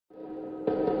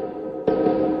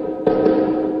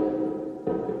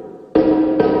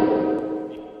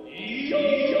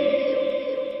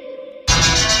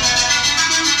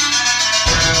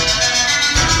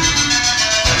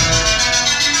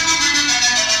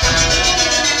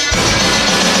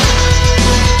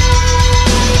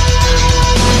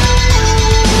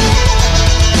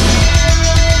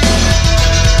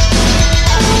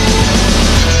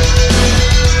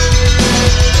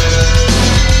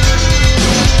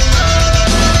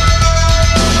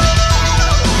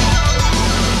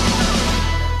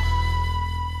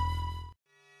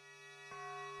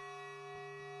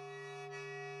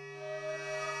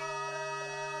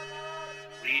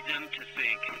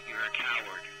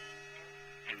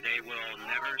and they will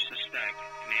never suspect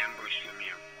an ambush from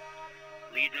you.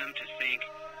 Lead them to think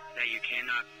that you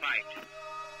cannot fight,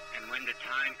 and when the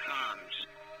time comes,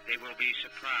 they will be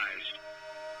surprised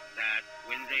that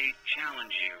when they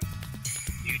challenge you,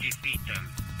 you defeat them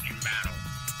in battle.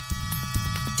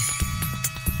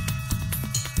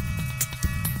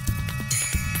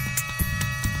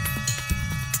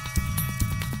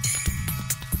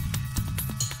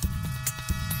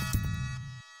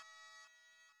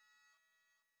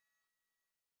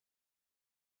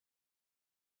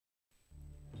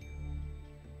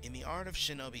 In the art of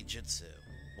shinobi jutsu,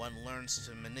 one learns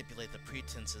to manipulate the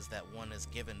pretenses that one is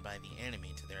given by the enemy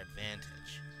to their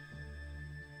advantage.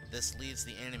 This leads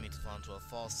the enemy to fall into a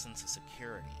false sense of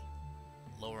security,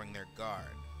 lowering their guard.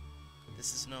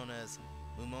 This is known as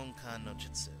Mumonkan no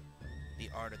Jutsu, the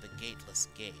art of the gateless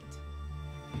gate.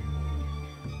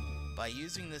 By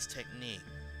using this technique,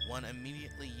 one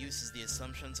immediately uses the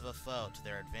assumptions of a foe to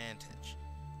their advantage.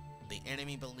 The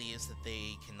enemy believes that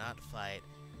they cannot fight,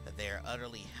 that they are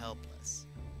utterly helpless,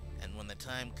 and when the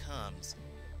time comes,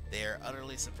 they are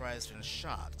utterly surprised and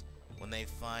shocked when they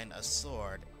find a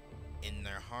sword in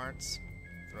their hearts,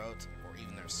 throat, or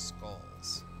even their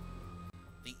skulls.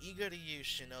 The eager to use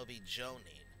shinobi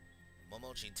jonin,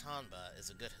 Momochi Tanba,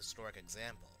 is a good historic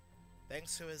example.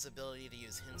 Thanks to his ability to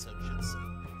use Hinso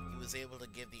Jutsu, he was able to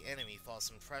give the enemy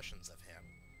false impressions of him.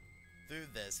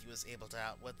 Through this, he was able to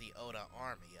outwit the Oda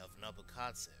army of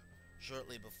Nobukatsu,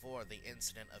 shortly before the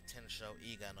incident of Tensho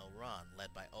Iga no Run led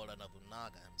by Oda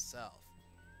Nobunaga himself.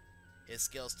 His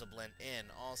skills to blend in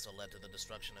also led to the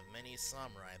destruction of many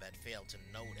samurai that failed to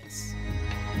notice.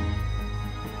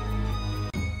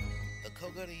 The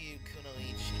Kogoryu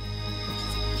Kunoichi,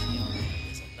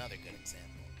 Chiyome, is another good example.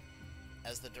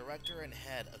 As the director and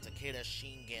head of Takeda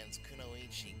Shingen's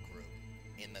Kunoichi group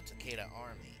in the Takeda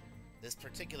army, this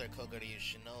particular Kogoryu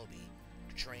shinobi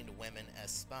trained women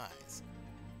as spies.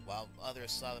 While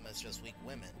others saw them as just weak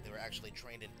women, they were actually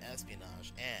trained in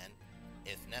espionage and,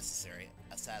 if necessary,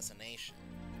 assassination.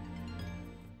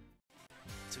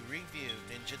 To review,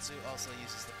 ninjutsu also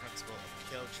uses the principle of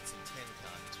Kyojutsu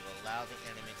Tenkan to allow the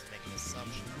enemy to make an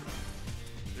assumption.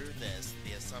 Through this,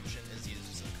 the assumption is used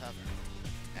as a cover,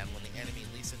 and when the enemy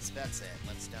least expects it and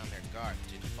lets down their guard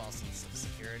due to false sense of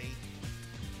security,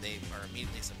 they are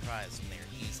immediately surprised when they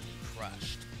are easily